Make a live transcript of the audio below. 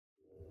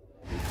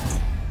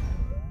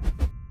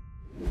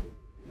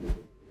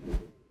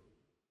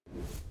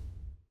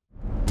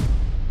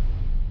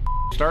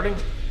starting?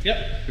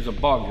 Yep. There's a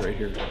bug right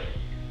here. See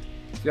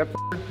that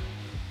f***er?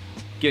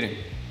 Get him.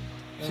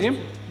 See him?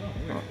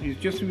 Oh,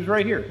 he was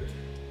right here.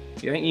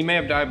 Yeah, he may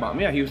have dive bombed.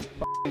 Yeah, he was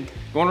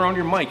going around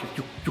your mic.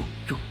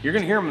 You're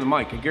gonna hear him in the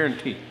mic, I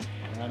guarantee.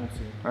 I don't see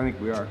him. I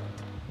think we are. Are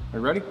you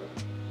ready?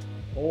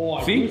 Oh,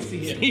 I see? do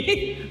see him.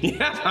 See?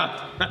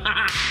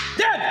 Yeah.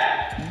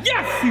 Dead!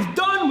 Yes, he's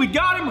done. We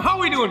got him. How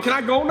we doing? Can I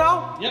go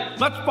now?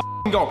 Yep. Let's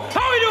go.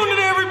 How we doing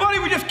today, everybody?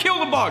 We just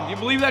killed a bug. You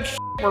believe that shit?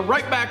 We're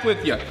right back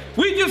with you.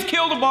 We just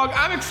killed a bug.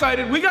 I'm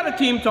excited. We got a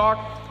team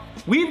talk.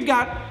 We've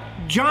got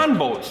John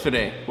boats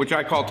today, which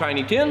I call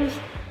tiny tins.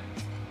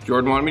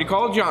 Jordan wanted me to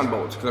call it John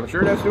boats because I'm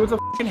sure it has to do with a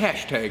fucking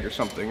hashtag or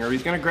something, or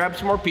he's gonna grab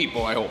some more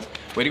people, I hope.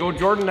 Way to go,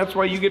 Jordan. That's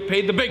why you get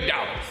paid the big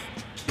dollars.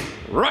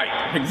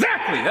 Right,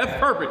 exactly, that's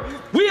perfect.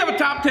 We have a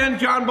top 10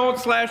 John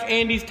Boat /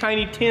 Andy's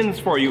Tiny Tins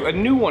for you, a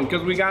new one,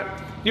 because we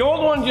got, the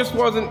old one just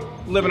wasn't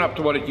living up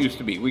to what it used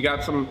to be. We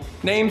got some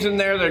names in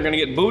there that are gonna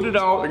get booted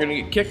out, they're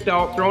gonna get kicked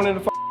out, thrown in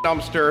the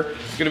dumpster,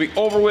 it's gonna be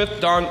over with,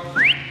 done.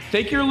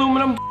 Take your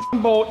aluminum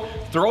boat,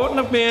 throw it in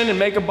the bin, and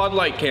make a Bud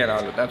Light can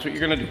out of it. That's what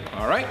you're gonna do.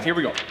 All right, here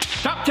we go.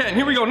 Top 10,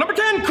 here we go. Number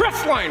 10,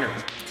 Crestliner.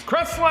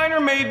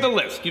 Crestliner made the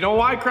list. You know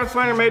why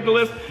Crestliner made the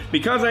list?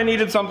 Because I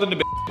needed something to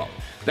be about.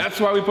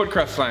 That's why we put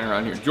Crestliner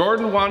on here.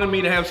 Jordan wanted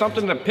me to have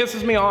something that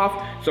pisses me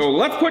off, so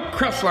let's put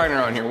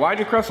Crestliner on here. Why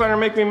did Crestliner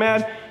make me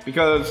mad?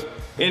 Because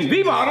in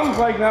V-bottoms,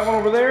 like that one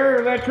over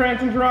there, that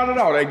transom's rotted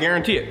out, I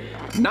guarantee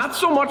it. Not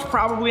so much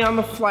probably on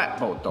the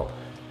flatboat though.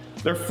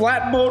 Their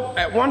flatboat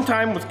at one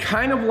time was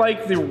kind of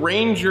like the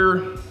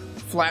Ranger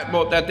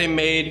flatboat that they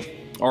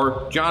made,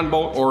 or John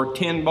boat, or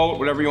tin boat,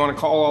 whatever you want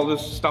to call all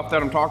this stuff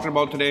that I'm talking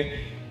about today.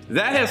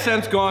 That has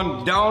since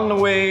gone down the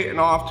way and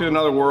off to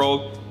another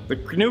world. The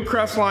new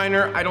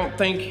Crestliner, I don't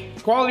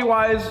think,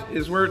 quality-wise,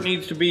 is where it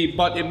needs to be,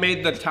 but it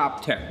made the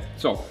top 10.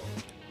 So,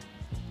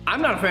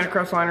 I'm not a fan of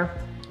Crestliner.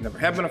 Never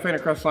have been a fan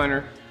of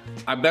Crestliner.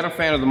 I've been a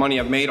fan of the money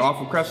I've made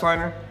off of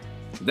Crestliner.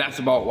 That's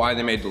about why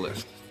they made the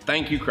list.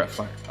 Thank you,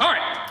 Crestliner. All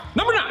right,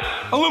 number 9,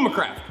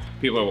 Alumacraft.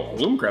 People are, well,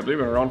 Alumacraft, they've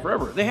been around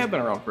forever. They have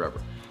been around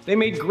forever. They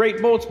made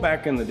great boats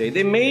back in the day.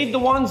 They made the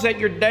ones that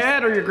your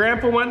dad or your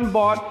grandpa went and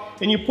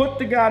bought, and you put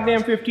the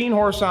goddamn 15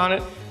 horse on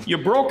it. You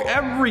broke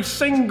every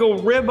single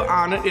rib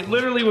on it. It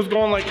literally was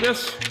going like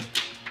this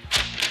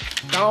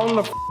down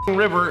the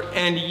river,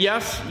 and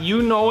yes,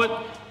 you know it,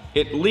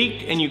 it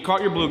leaked and you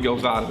caught your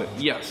bluegills out of it.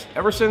 Yes,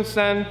 ever since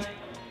then,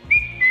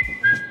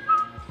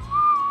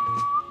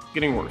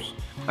 getting worse.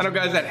 I know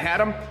guys that had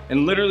them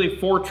and literally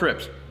 4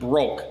 trips,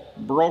 broke.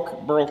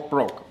 Welded,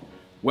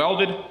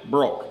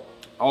 broke.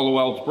 All the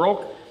welds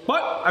broke,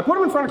 but I put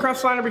them in front of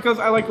Crestliner because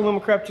I like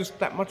Alumacraft just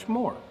that much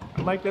more.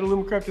 I like that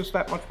Alumacraft just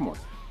that much more.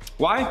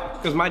 Why?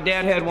 Because my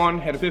dad had one,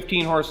 had a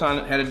 15 horse on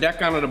it, had a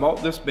deck on it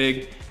about this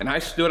big, and I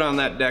stood on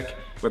that deck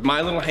with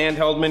my little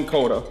handheld Minn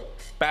Kota,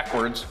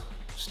 backwards,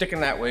 sticking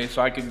that way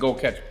so I could go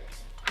catch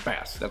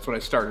bass. That's what I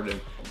started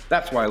in.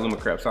 That's why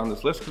Alumacraft's on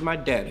this list, because my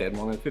dad had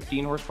one, a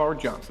 15 horsepower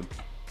Johnson.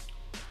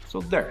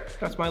 So there,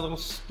 that's my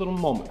little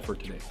moment for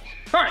today.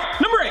 All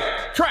right, number 8,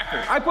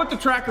 Tracker. I put the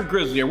Tracker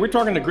Grizzly here. We're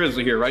talking the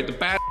Grizzly here, right? The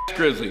badass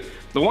Grizzly.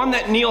 The one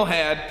that Neil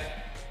had,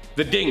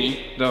 the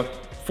dinghy, the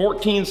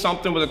 14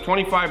 something with a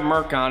 25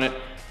 Merc on it.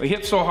 We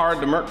hit so hard,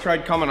 the Merc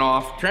tried coming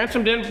off.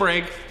 Transom didn't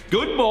break.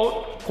 Good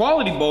boat,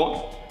 quality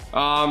boat.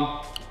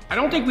 I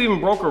don't think we even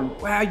broke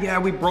well, yeah,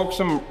 we broke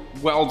some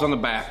welds on the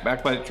back by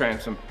the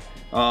transom.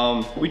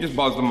 We just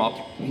buzzed them up.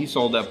 He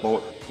sold that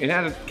boat. It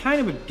had a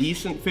kind of a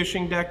decent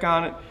fishing deck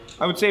on it.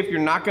 I would say if you're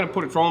not gonna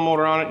put a trolling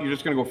motor on it, you're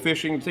just gonna go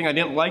fishing. The thing I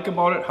didn't like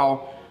about it,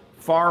 how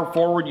far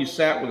forward you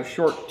sat with a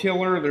short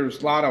tiller.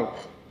 There's a lot of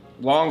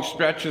long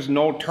stretches,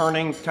 no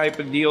turning type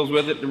of deals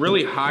with it. The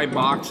really high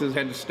boxes,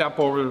 had to step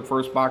over the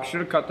first box.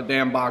 Should have cut the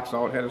damn box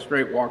out, had a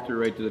straight walk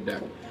through right to the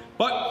deck.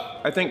 But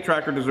I think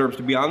Tracker deserves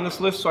to be on this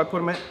list, so I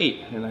put him at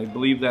 8. And I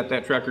believe that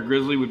Tracker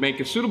Grizzly would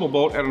make a suitable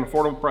boat at an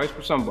affordable price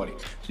for somebody.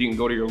 So you can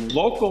go to your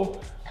local,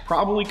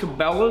 probably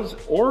Cabela's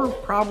or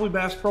probably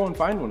Bass Pro and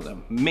find one of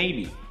them,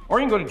 maybe. Or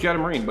you can go to Jetta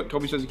Marine, but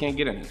Toby says he can't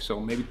get any, so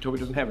maybe Toby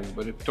doesn't have any.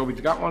 But if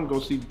Toby's got one, go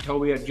see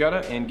Toby at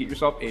Jetta and get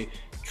yourself a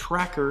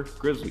Tracker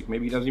Grizzly.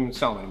 Maybe he doesn't even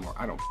sell them anymore,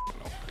 I don't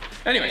know.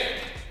 Anyway,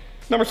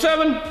 number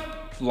 7,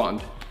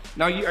 Lund.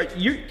 Now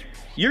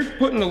you're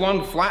putting the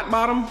Lund flat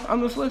bottom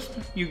on this list?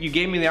 You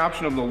gave me the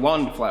option of the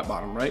Lund flat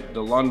bottom, right?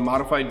 The Lund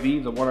Modified V,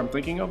 the one I'm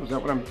thinking of, is that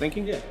what I'm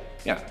thinking? Yeah.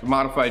 Yeah, the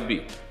Modified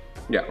V.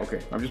 Yeah, okay.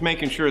 I'm just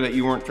making sure that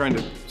you weren't trying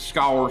to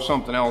scour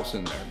something else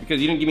in there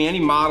because you didn't give me any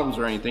models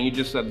or anything, you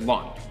just said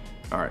Lund.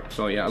 All right,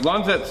 so yeah,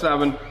 Lund's at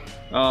 7.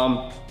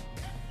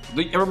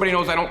 Everybody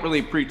knows I don't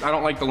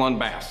like the Lund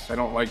Bass. I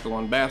don't like the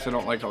Lund Bass, I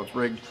don't like how it's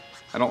rigged.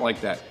 I don't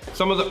like that.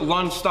 Some of the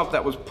Lund stuff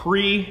that was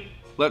pre,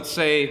 let's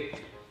say,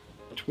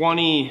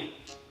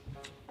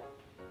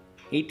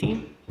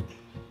 2018?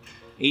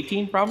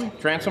 18 probably,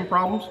 transom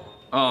problems.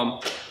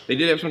 They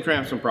did have some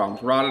transom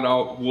problems, rotted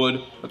out,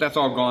 wood, but that's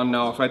all gone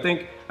now. So I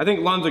think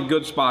Lund's a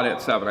good spot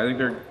at 7. I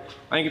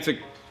think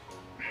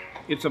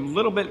it's a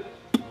little bit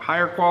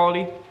higher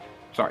quality.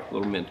 Sorry, a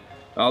little mint.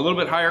 A little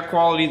bit higher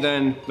quality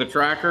than the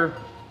Tracker.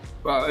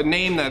 A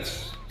name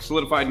that's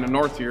solidified in the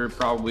north here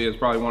probably is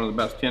probably one of the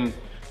best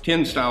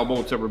tin style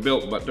boats ever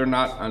built, but they're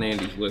not on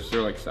Andy's list.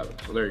 They're like 7,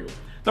 so there you go.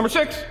 Number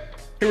 6,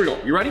 here we go.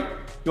 You ready?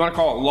 You wanna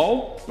call it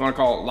low? You wanna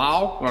call it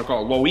Lao? You wanna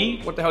call it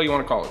low-E? What the hell you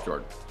wanna call it,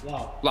 Jordan?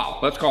 Lao. Lao,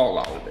 let's call it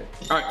Lao today.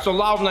 All right, so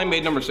Lao I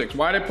made number 6.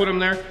 Why did I put him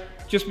there?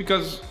 Just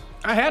because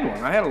I had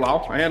one. I had a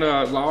Lao. I had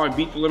a Lao. I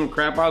beat the living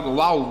crap out of the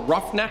Lao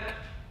Roughneck.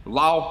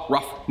 Lao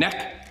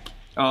Roughneck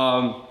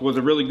was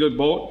a really good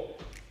boat,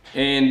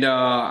 and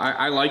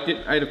I liked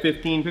it. I had a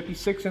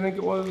 1556, I think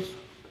it was.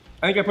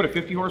 I think I put a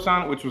 50 horse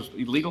on it, which was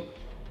illegal.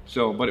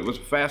 So, but it was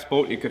a fast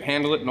boat. It could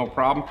handle it, no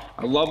problem.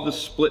 I love the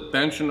split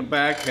bench in the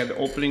back. Had the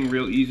opening,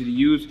 real easy to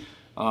use.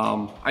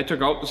 I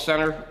took out the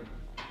center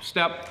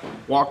step,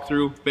 walked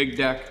through, big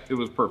deck. It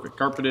was perfect.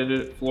 Carpeted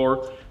it,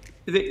 floor.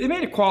 They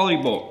made a quality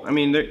boat. I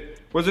mean,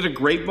 was it a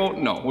great boat?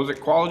 No. Was it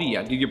quality?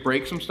 Yeah. Did you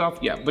break some stuff?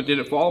 Yeah. But did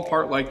it fall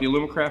apart like the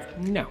Alumacraft?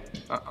 No.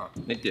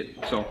 It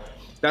didn't. So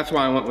that's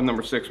why I went with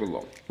number 6 with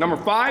low. Number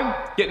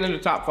 5, getting into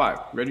top 5.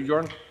 Ready,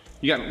 Jordan?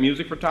 You got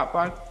music for top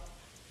 5?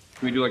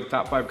 Can we do like a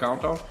top 5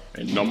 countdown?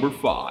 And number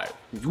 5.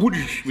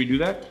 We do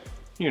that?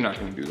 You're not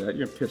gonna do that.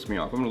 You're gonna piss me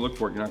off. I'm gonna look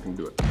for it. You're not gonna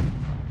do it.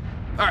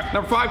 All right,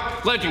 number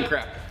 5, Legend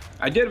Craft.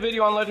 I did a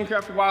video on Legend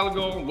Craft a while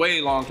ago,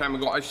 way long time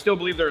ago. I still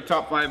believe they're a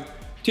top 5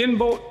 tin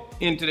boat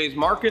in today's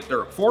market.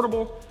 They're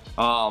affordable.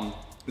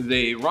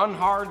 They run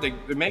hard. They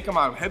make them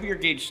out of heavier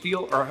gauge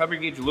steel or heavier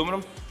gauge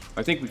aluminum.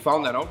 I think we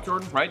found that out,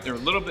 Jordan, right? They're a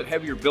little bit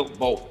heavier built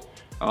boat.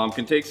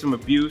 Can take some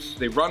abuse.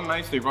 They run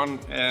nice. They run,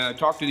 I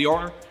talked to the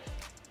owner.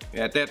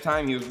 At that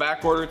time, he was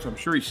back ordered, so I'm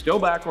sure he's still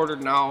back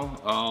ordered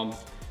now.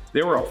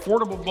 They were an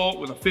affordable boat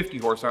with a 50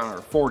 horse on it,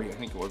 or 40, I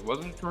think it was.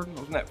 Wasn't it, Jordan?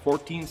 Wasn't that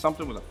 14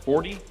 something with a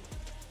 40?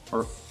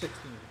 Or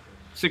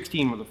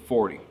 16 with a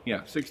 40.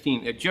 Yeah,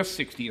 16, just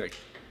 16.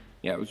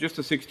 Yeah, it was just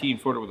a 16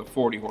 footer with a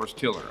 40 horse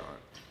tiller on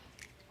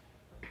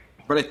it.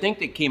 But I think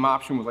they came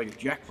option with like a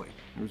jack plate.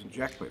 There was a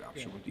jack plate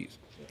option with these.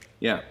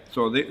 Yeah,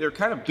 so they're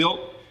kind of built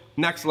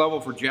next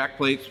level for jack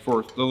plates,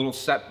 for the little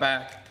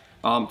setback.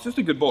 It's just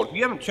a good boat. If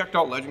you haven't checked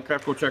out Legend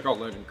Craft, go check out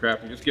Legend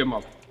Craft and just give them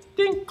a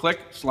ding, click,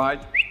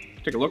 slide,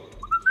 take a look.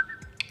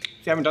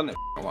 See, I haven't done that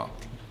in a while.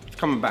 It's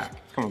coming back.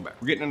 It's coming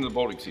back. We're getting into the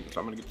boating season, so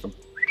I'm gonna get some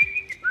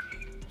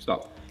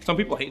stuff. Some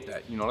people hate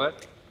that. You know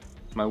that?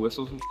 My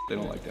whistles and they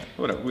don't like that.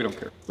 Whatever. We don't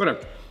care.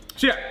 Whatever.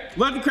 So yeah,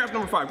 Legend Craft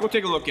number 5. Go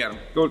take a look at them.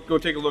 Go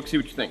take a look, see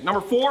what you think.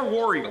 Number 4,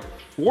 War Eagle.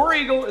 War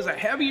Eagle is a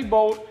heavy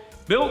boat,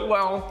 built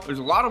well. There's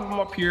a lot of them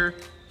up here.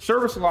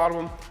 Service a lot of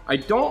them. I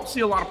don't see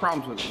a lot of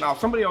problems with it. Now,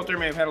 somebody out there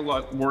may have had a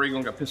lot of War Eagle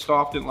and got pissed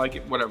off, didn't like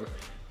it, whatever.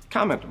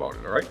 Comment about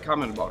it, all right?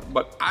 Comment about it.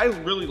 But I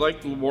really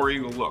like the War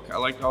Eagle look. I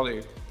like how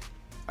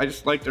I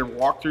just like their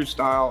walkthrough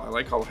style. I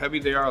like how heavy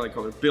they are. I like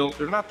how they're built.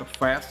 They're not the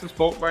fastest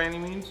boat by any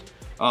means,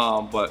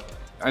 but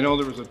I know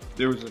there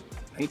was a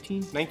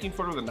 19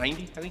 footer with a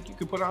 90. I think you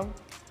could put on,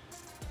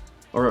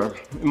 or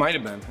it might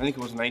have been. I think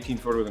it was a 19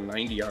 footer with a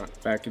 90 on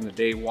it back in the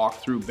day.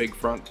 Walkthrough, big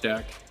front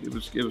deck. It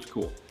was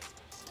cool.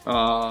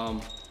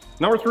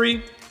 Number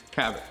 3,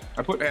 Havoc.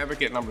 I put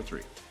Havoc at number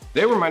 3.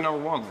 They were my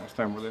number 1 last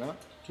time, were they not?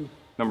 2.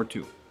 Number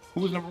 2.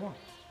 Who was number 1?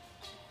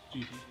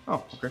 GP.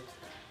 Oh, okay.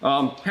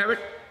 Havoc.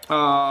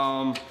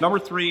 Number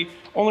 3,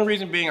 only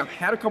reason being I've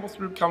had a couple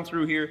come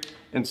through here,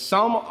 and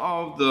some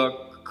of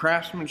the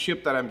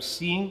craftsmanship that I'm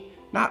seeing,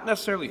 not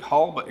necessarily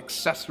hull, but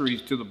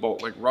accessories to the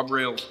boat, like rub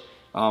rails,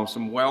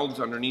 some welds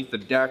underneath the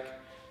deck,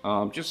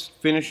 just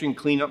finishing,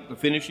 clean up. The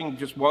finishing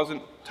just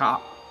wasn't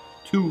top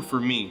 2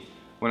 for me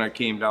when I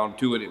came down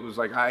to it. It was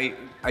like, I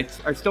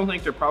still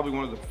think they're probably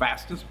one of the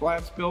fastest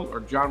flats built, or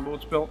John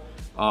boats built,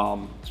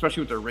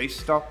 especially with their race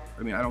stuff.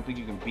 I mean, I don't think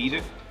you can beat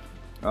it.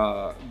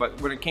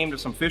 But when it came to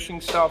some fishing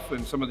stuff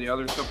and some of the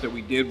other stuff that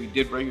we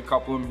did rig a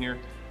couple of them here.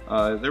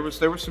 There was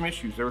some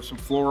issues. There was some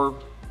floor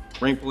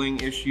wrinkling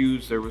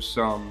issues. There was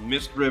some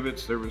missed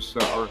rivets. There was,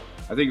 or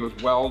I think it was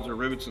welds or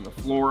rivets in the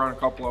floor on a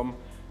couple of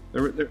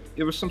them.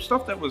 It was some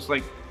stuff that was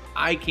like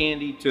eye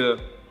candy to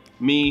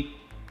me,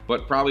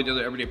 but probably to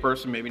the everyday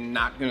person, maybe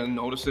not gonna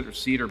notice it or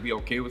see it or be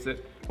okay with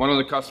it. One of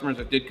the customers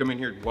that did come in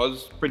here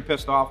was pretty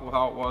pissed off with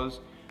how it was,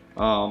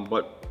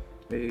 but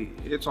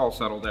it's all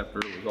settled after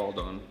it was all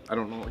done. I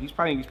don't know, he's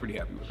pretty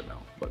happy with it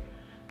now.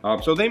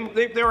 But so they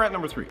were at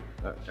number 3.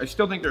 I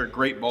still think they're a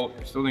great boat.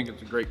 I still think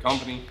it's a great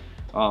company.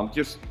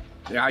 Just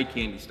the eye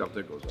candy stuff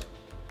that goes up.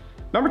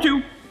 Number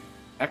 2,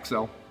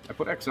 XL. I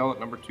put XL at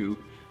number 2.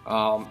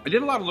 I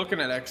did a lot of looking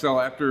at XL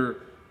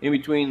after, in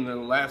between the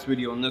last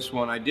video and this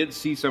one. I did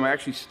see some, I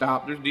actually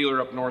stopped. There's a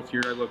dealer up north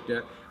here I looked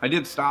at. I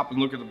did stop and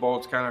look at the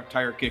boats, kind of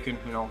tire kicking,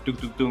 you know,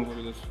 look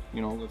at this,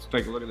 you know, let's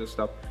take a look at this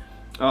stuff.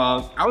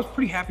 I was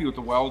pretty happy with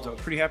the welds. I was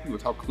pretty happy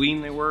with how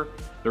clean they were.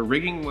 The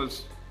rigging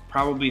was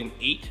probably an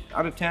 8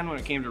 out of 10 when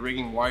it came to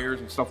rigging wires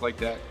and stuff like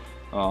that.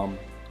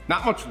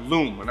 Not much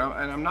loom, and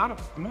I'm not a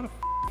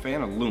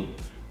fan of loom,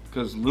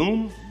 because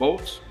loom,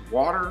 boats,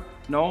 water,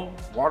 no,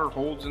 water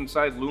holds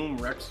inside loom,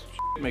 wrecks,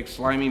 shit, makes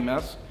slimy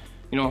mess.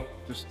 You know,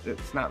 just,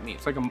 it's not me.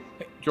 It's like a,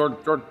 hey, Jordan,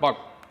 bug,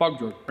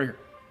 Jordan, right here.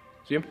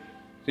 See him?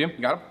 See him?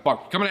 You got him?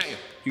 Bug, coming at you.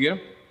 Did you get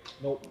him?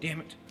 Nope.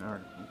 Damn it. All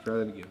right, let's try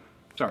that again.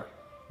 Sorry,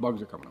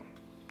 bugs are coming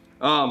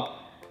out.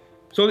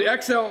 So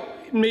the XL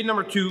made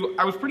number 2.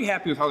 I was pretty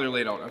happy with how they're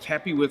laid out. I was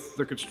happy with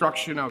the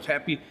construction. I was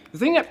happy. The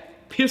thing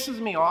that pisses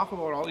me off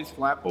about all these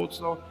flatboats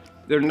though,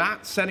 they're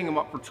not setting them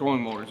up for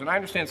trolling motors. And I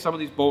understand some of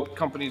these boat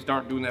companies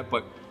aren't doing that,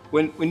 but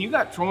when you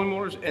got trolling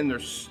motors and they're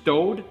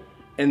stowed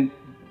and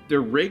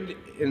they're rigged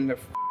in the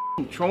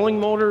trolling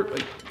motor,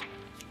 like,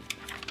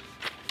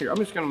 here, I'm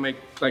just gonna make,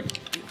 like,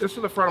 this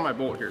is the front of my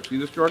boat here. See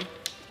this, Jordan?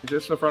 Is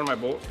this the front of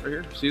my boat right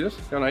here? See this?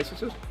 How nice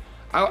this is?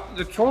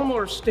 The trolling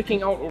motor is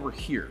sticking out over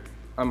here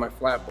on my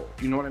flatboat.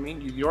 You know what I mean?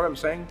 You know what I'm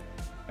saying?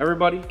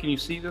 Everybody, can you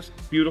see this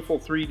beautiful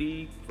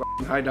 3D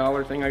high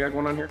dollar thing I got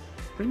going on here?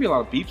 There's gonna be a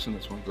lot of beeps in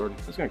this one, Jordan.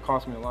 It's gonna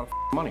cost me a lot of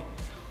money.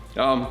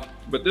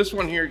 But this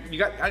one here,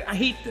 I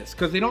hate this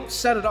because they don't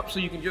set it up so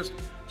you can just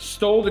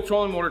stow the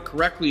trolling motor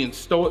correctly and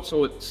stow it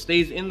so it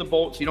stays in the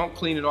boat so you don't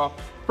clean it off.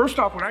 First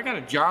off, when I got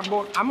a John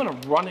boat, I'm gonna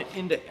run it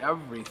into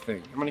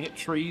everything. I'm gonna hit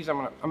trees,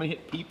 I'm gonna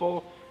hit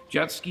people,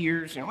 jet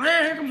skiers, you know,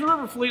 here comes the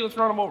river flea, let's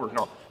run them over.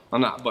 No,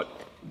 I'm not,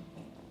 but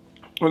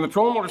when the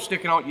trolling motor's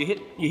sticking out, you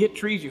hit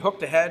trees, you hook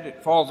the head,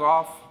 it falls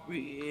off.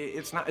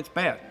 It's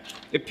bad.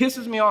 It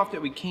pisses me off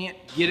that we can't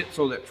get it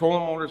so that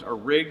trolling motors are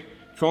rigged,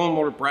 trolling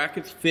motor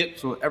brackets fit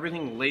so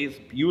everything lays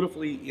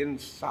beautifully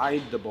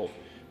inside the boat.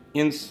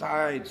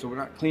 Inside, so we're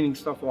not cleaning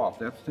stuff off.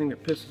 That's the thing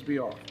that pisses me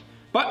off.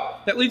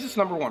 But that leads us to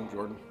number 1,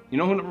 Jordan. You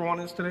know who number 1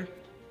 is today?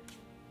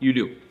 You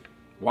do.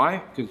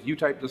 Why? Because you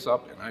typed this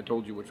up and I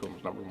told you which one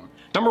was number 1.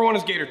 Number 1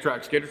 is Gator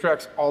Trax. Gator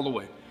Trax all the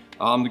way.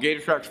 The Gator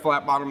Trax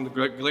flat bottom, the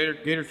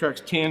Gator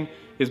Trax tin,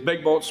 his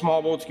big boats,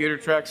 small boats, Gator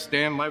Trax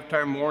stand,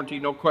 lifetime warranty,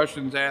 no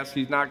questions asked.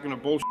 He's not gonna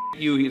bullshit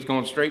you. He's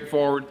going straight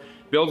forward,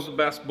 builds the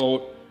best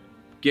boat.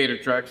 Gator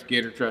Trax,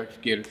 Gator Trax,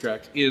 Gator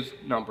Trax is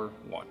number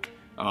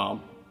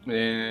 1.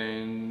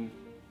 And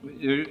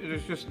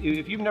it's just,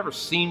 if you've never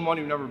seen one,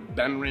 you've never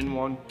been in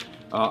one,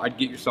 I'd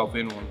get yourself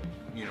in one.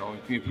 You know,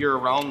 if you're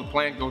around the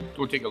plant,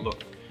 go take a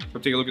look. Go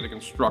take a look at the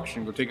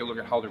construction, go take a look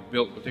at how they're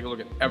built, go take a look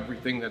at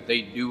everything that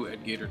they do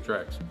at Gator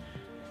Trax.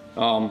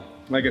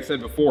 Like I said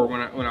before,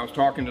 when I was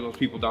talking to those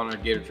people down there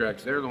at Gator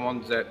Trax, they're the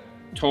ones that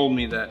told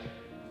me that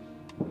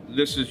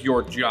this is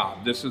your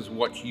job, this is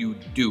what you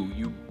do.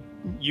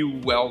 You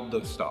weld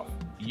the stuff,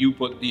 you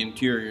put the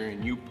interior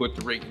and you put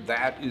the rig.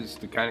 That is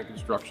the kind of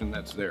construction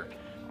that's there.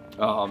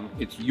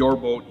 It's your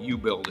boat, you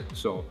build it.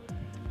 So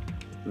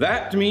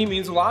that to me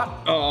means a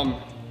lot.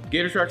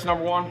 Gator Trax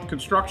number 1,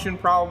 construction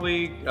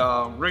probably,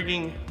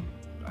 rigging.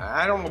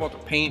 I don't know about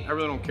the paint. I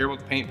really don't care about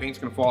the paint. Paint's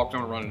gonna fall off,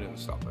 I'm gonna run it into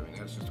stuff. I mean,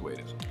 that's just the way it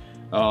is.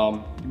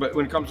 But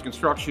when it comes to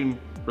construction,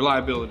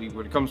 reliability,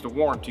 when it comes to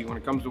warranty, when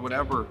it comes to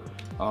whatever,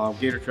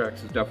 Gator Trax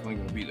is definitely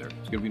gonna be there.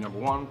 It's gonna be number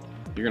 1.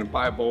 You're gonna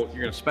buy a boat,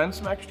 you're gonna spend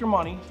some extra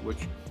money, which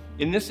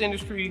in this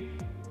industry,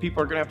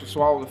 people are gonna have to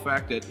swallow the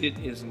fact that it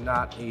is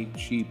not a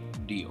cheap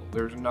deal.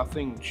 There's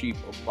nothing cheap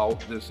about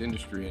this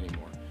industry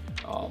anymore.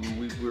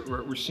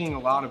 We're seeing a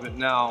lot of it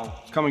now.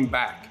 It's coming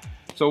back.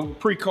 So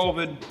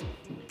pre-COVID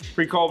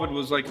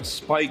was like a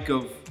spike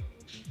of,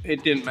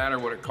 it didn't matter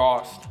what it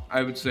cost,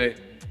 I would say.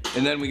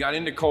 And then we got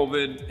into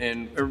COVID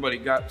and everybody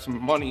got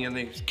some money and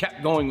they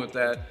kept going with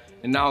that.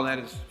 And now that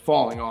is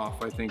falling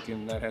off, I think,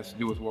 and that has to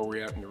do with where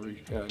we're at in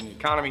the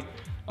economy.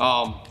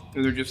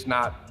 They're just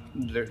not,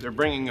 they're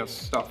bringing us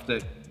stuff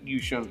that you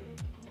shouldn't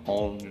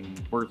own,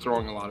 and we're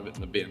throwing a lot of it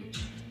in the bin.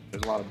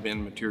 There's a lot of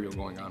bin material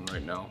going on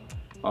right now.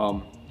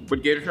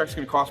 But Gator Trax is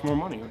gonna cost more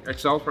money. XL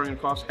is probably gonna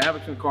cost,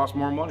 Havoc's gonna cost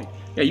more money.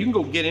 Yeah, you can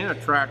go get in a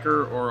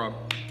tracker or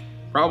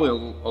probably a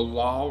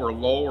low or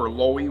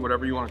lowy,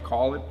 whatever you wanna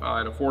call it,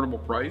 at an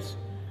affordable price.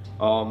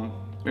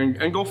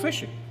 And go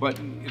fishing, but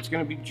it's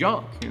gonna be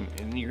junk,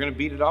 and you're gonna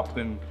beat it up,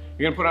 and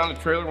you're gonna put it on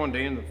the trailer one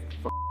day, and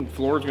the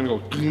floor is gonna go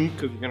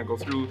because you're gonna go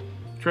through.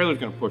 The trailer's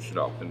gonna push it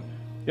up, and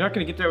you're not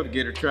gonna get there with a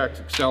Gator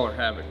Trax XL or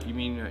Havoc. You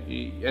mean,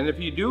 and if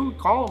you do,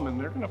 call them, and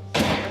they're gonna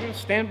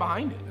stand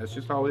behind it. That's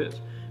just how it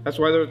is. That's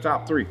why they're the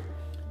top 3.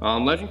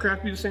 Legend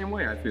Craft be the same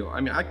way, I feel.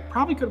 I mean, I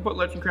probably could have put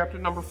Legend Craft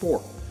at number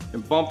 4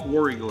 and bumped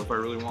War Eagle if I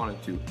really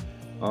wanted to.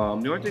 The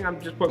only thing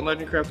I'm just putting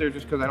Legend Craft there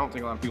just because I don't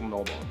think a lot of people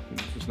know about it.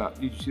 It's just not,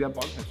 did you see that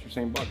bug? That's your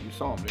same bug, you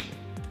saw him, didn't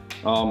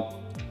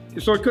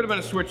you? So it could have been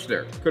a switch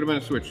there. Could have been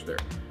a switch there.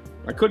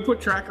 I could put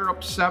Tracker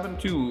up 7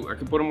 too. I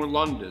could put them where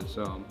Lund is.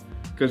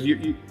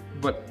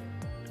 But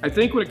I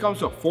think when it comes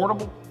to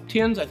affordable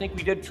tins, I think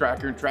we did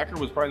Tracker, and Tracker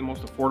was probably the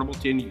most affordable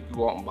tin you could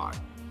go out and buy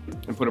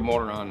and put a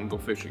motor on and go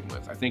fishing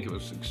with. I think it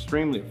was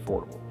extremely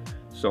affordable.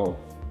 So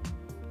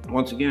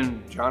once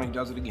again, Johnny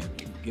does it again.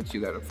 He gets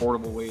you that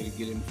affordable way to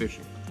get in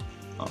fishing.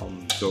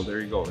 So there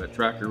you go. That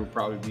Tracker will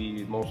probably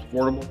be most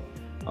affordable.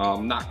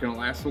 Not gonna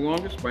last the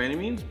longest by any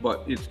means,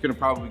 but it's gonna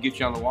probably get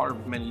you on the water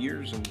for many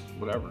years and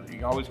whatever.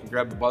 You always can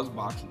grab the buzz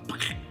box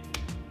and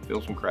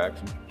fill some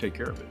cracks and take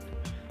care of it.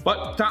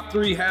 But top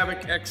 3,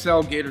 Havoc,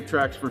 XL, Gator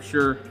Trax for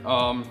sure.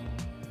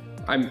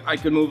 I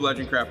could move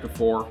Legend Craft to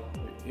 4.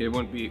 It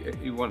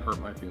wouldn't hurt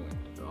my feelings.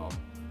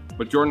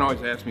 But Jordan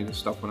always asks me this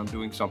stuff when I'm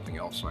doing something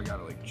else, so I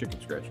gotta like chicken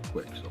scratch it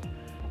quick. So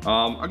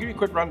I'll give you a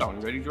quick rundown.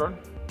 You ready, Jordan?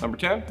 Number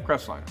 10,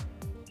 Crestliner.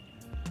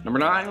 Number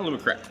 9,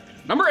 Alumacraft.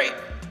 Number 8,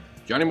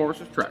 Johnny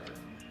Morris's Tracker.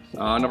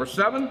 Number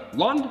 7,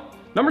 Lund.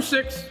 Number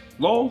 6,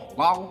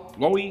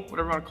 Lowy,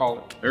 whatever you want to call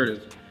it. There it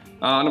is.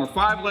 Number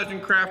 5,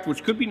 Legend Craft,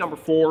 which could be number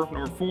 4.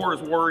 Number 4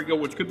 is War Eagle,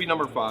 which could be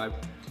number 5.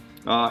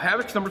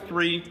 Havoc's number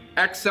 3.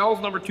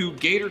 XL's number 2.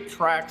 Gator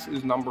Trax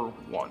is number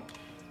 1.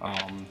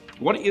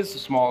 What is the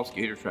smallest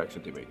Gator Trax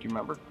that they make? Do you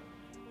remember?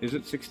 Is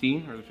it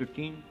 16 or is it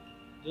 15?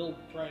 They'll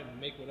try and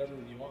make whatever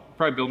you want.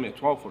 Probably build me a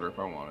 12-footer if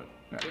I wanted.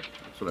 Yeah,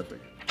 that's what I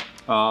figured.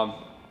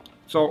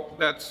 So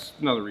that's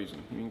another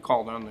reason. You can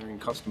call down there and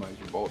customize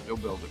your boat. They'll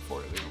build it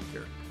for you. They don't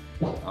care.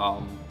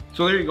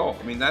 So there you go.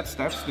 I mean, that's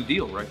the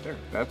deal right there.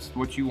 That's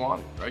what you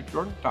wanted, right,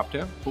 Jordan? Top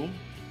 10, boom,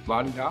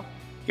 la-di-da.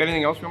 Got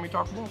anything else you want me to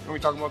talk about? Want me to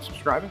talk about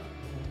subscribing?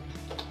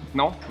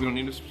 No, we don't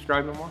need to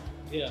subscribe no more.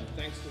 Yeah,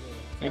 thanks to the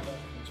South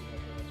Africans who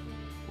watched our last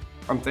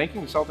video. I'm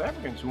thanking the South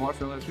Africans who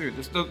watched our last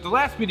video. The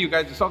last video,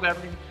 guys, the South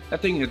African,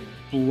 that thing had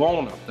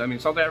blown up. I mean,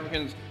 South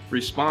Africans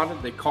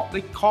responded. They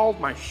called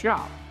my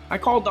shop. I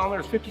called down there.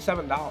 It's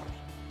 $57.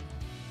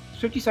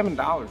 It's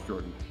 $57,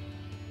 Jordan.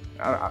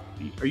 Are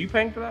you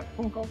paying for that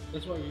phone call?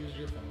 That's why you used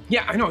your phone.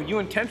 Yeah, I know. You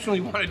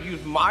intentionally wanted to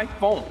use my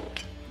phone.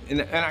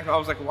 And I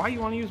was like, why do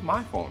you want to use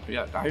my phone?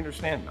 Yeah, I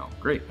understand now.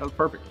 Great, that was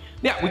perfect.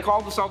 Yeah, we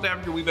called to South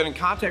Africa. We've been in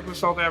contact with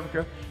South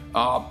Africa.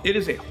 It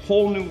is a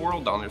whole new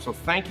world down there. So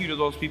thank you to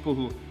those people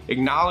who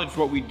acknowledged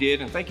what we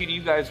did. And thank you to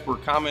you guys for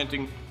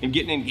commenting and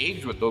getting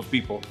engaged with those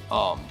people.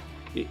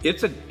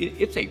 It's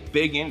a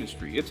big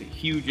industry. It's a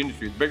huge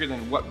industry. It's bigger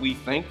than what we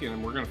think,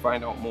 and we're going to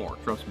find out more,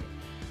 trust me.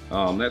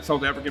 That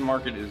South African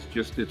market is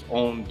just its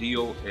own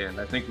deal, and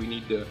I think we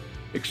need to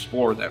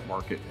explore that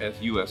market as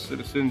U.S.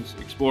 citizens,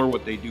 explore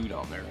what they do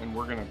down there, and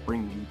we're gonna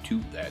bring you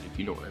to that, if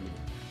you know what I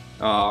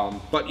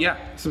mean. But yeah,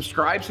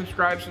 subscribe.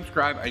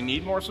 I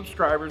need more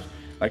subscribers.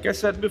 Like I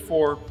said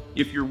before,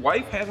 if your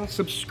wife hasn't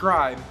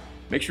subscribed,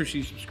 make sure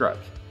she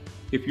subscribes.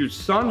 If your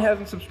son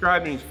hasn't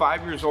subscribed and he's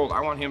 5 years old,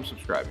 I want him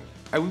subscribing.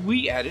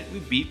 We edit, we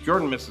beep.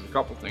 Jordan misses a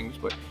couple things,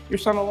 but your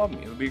son will love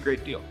me. It'll be a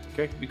great deal,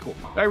 okay? It'll be cool.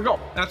 There we go.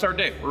 That's our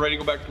day. We're ready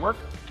to go back to work.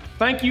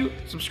 Thank you,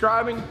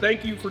 subscribing.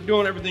 Thank you for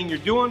doing everything you're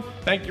doing.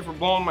 Thank you for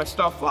blowing my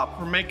stuff up,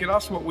 for making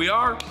us what we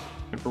are,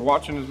 and for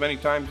watching as many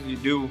times as you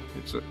do.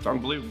 It's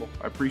unbelievable.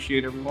 I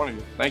appreciate every one of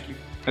you. Thank you.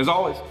 As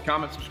always,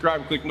 comment, subscribe,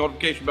 and click the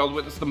notification bell to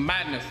witness the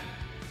madness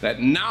that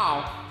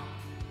now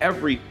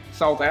every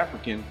South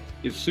African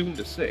is soon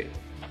to say.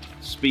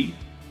 Speed,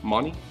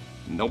 money,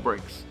 no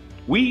brakes.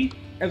 We,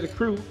 as a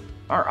crew,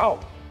 are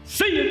out.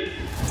 See you!